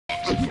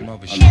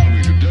over I'm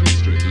going to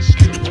demonstrate the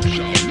skill of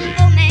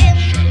Shawdow.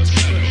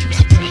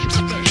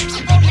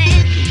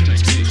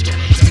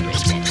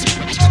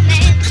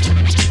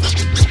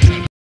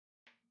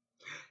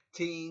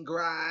 Teen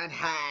grind,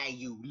 how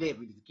you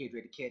living? This is Kid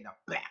Ready Kid, now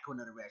back with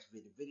another reaction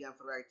video. The video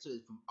I'm right to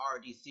is from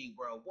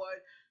RdcWorld1,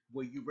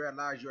 where you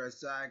realize you're a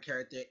side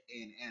character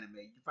in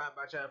anime. You find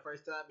my channel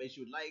first time, make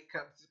sure you like,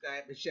 comment,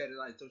 subscribe, and share it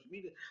on social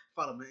media.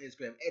 Follow me on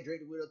Instagram at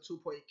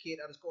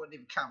RdcWorld2.kid_, and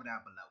leave a comment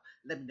down below.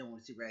 Let me know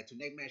when you see react to.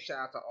 Next man, shout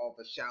out to all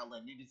the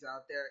Shaolin niggas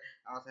out there.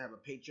 I also have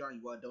a Patreon.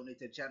 You want to donate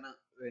to the channel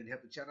and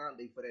help the channel out,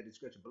 link for that in the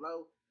description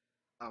below.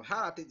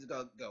 How I think this is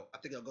gonna go? I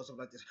think it'll go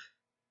something like this.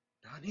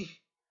 Nani?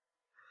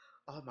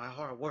 All my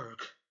hard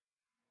work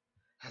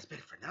has been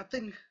for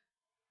nothing.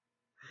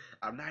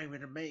 I'm not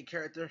even the main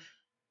character.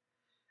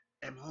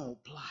 And my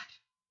whole plot.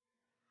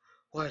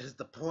 What is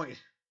the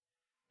point?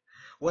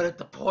 What is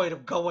the point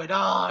of going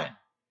on?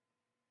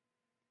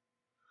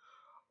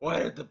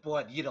 What is the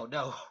point? You don't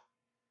know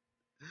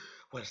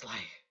what it's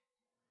like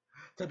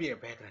to be a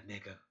regular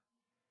nigga.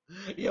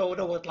 You don't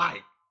know what it's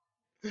like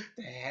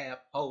to have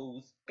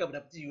hoes coming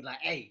up to you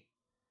like, hey,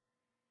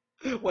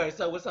 where's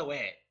so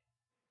at?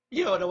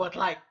 You don't know what it's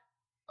like.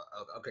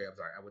 Okay, I'm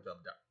sorry. I went to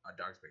a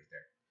dark space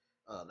there.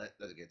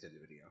 Let's get to the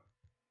video.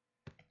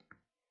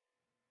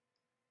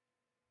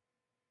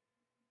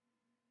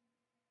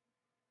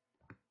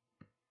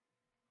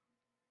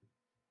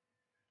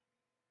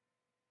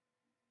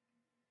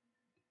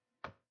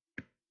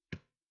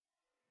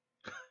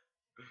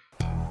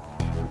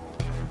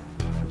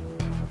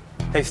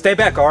 Hey, stay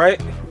back,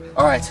 alright?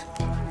 Alright.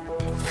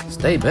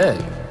 Stay back?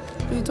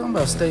 What are you talking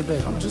about, stay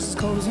back? I'm just as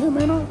cold as him,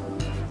 ain't I?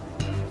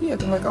 He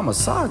acting like I'm a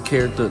side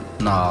character.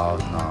 Nah.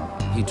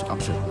 I'm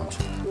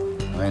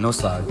tripping. I ain't no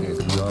side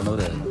character, we all know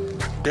that.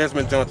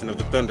 Desmond Johnson of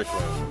the Thunder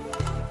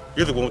Club.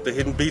 You're the one with the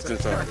hidden beast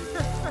inside you.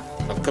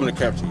 I've come to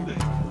capture you.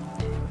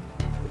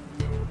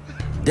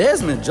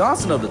 Desmond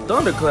Johnson of the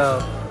Thunder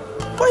Club?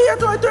 Why he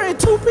acting like there ain't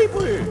two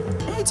people here?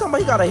 He ain't talking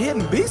about he got a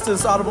hidden beast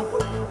inside of him.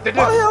 Why the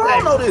hell I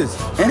don't know this?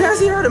 And has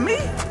he heard of me?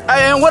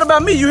 Hey, and what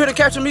about me? You here to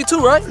capture me too,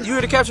 right? You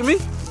here to capture me?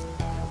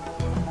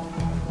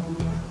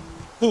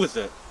 Who is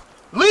that?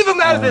 Leave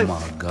him out of this! Oh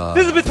my God.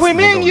 This is between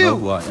me and you! Know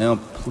who I am.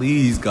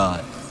 Please,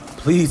 God.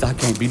 Please, I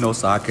can't be no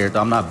side character.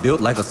 I'm not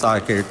built like a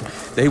side character.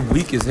 They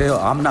weak as hell.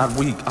 I'm not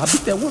weak. I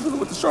beat that one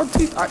with the sharp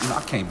teeth. I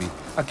can't be.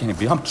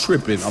 I'm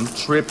tripping.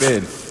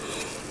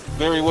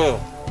 Very well.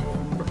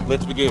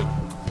 Let's begin.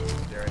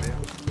 There it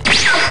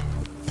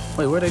is.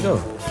 Wait, where'd they go?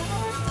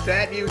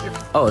 Sad music.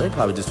 Oh, they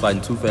probably just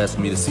fighting too fast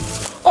for me to see.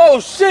 Oh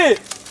shit!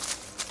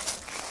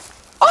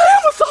 I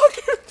am a side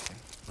character!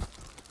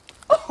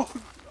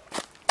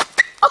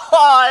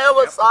 I am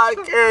a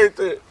side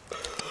character!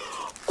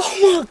 Oh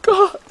my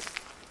God!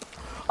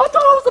 I thought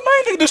I was the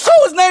main nigga. The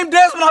show is named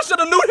Desmond. I should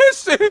have knew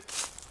this shit.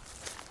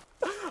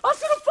 I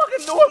should have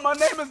fucking knew it. My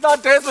name is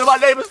not Desmond. My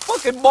name is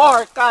fucking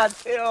Mark. God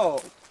damn.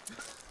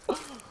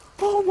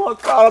 Oh my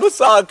God, I'm a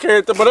side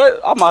character,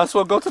 but I might as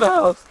well go to the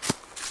house.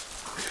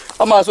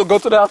 I might as well go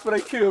to the house before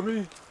they kill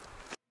me.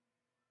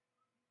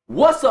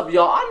 What's up,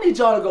 y'all? I need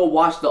y'all to go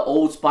watch the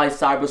Old Spice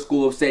Cyber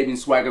School of Saving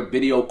Swagger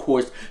video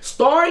course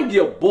starring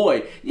your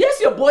boy. Yes,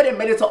 your boy that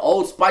made it to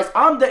Old Spice.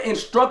 I'm the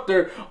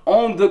instructor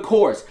on the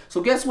course.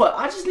 So guess what?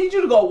 I just need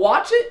you to go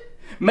watch it.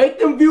 Make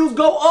them views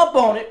go up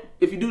on it.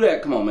 If you do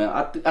that, come on, man.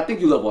 I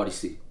think you love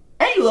RDC.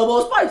 And you love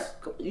Old Spice.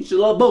 You should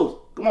love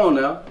both. Come on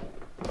now.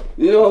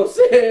 You know what I'm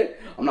saying?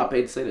 I'm not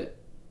paid to say that.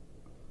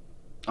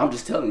 I'm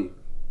just telling you.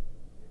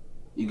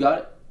 You got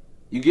it?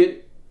 You get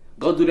it?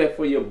 Go do that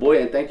for your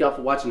boy, and thank y'all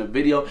for watching the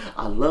video.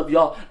 I love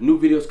y'all. New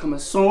videos coming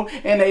soon,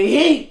 and they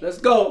heat. Let's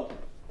go.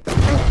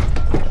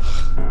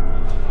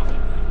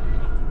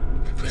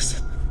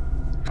 Listen,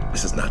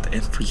 this is not the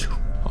end for you.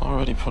 I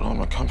already put on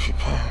my comfy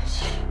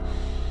pants.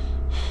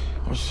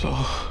 I'm so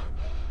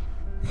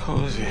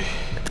cozy.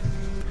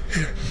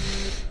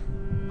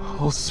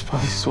 Old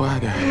Spice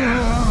swagger.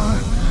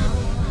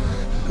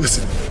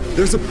 Listen,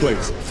 there's a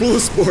place full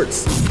of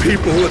sports.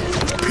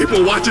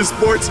 People watching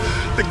sports.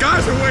 The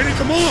guys are waiting,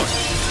 come on.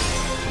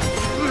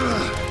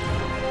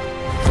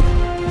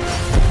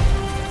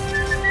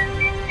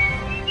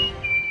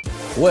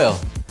 Well,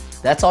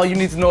 that's all you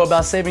need to know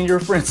about saving your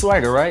friend's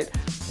swagger, right?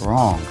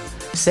 Wrong.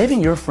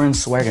 Saving your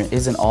friend's swagger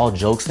isn't all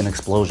jokes and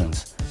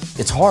explosions.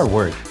 It's hard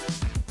work.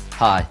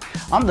 Hi,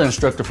 I'm the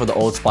instructor for the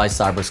Old Spice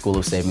Cyber School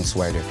of Saving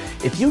Swagger.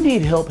 If you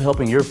need help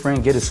helping your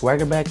friend get his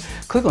swagger back,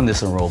 click on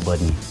this enroll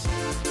button.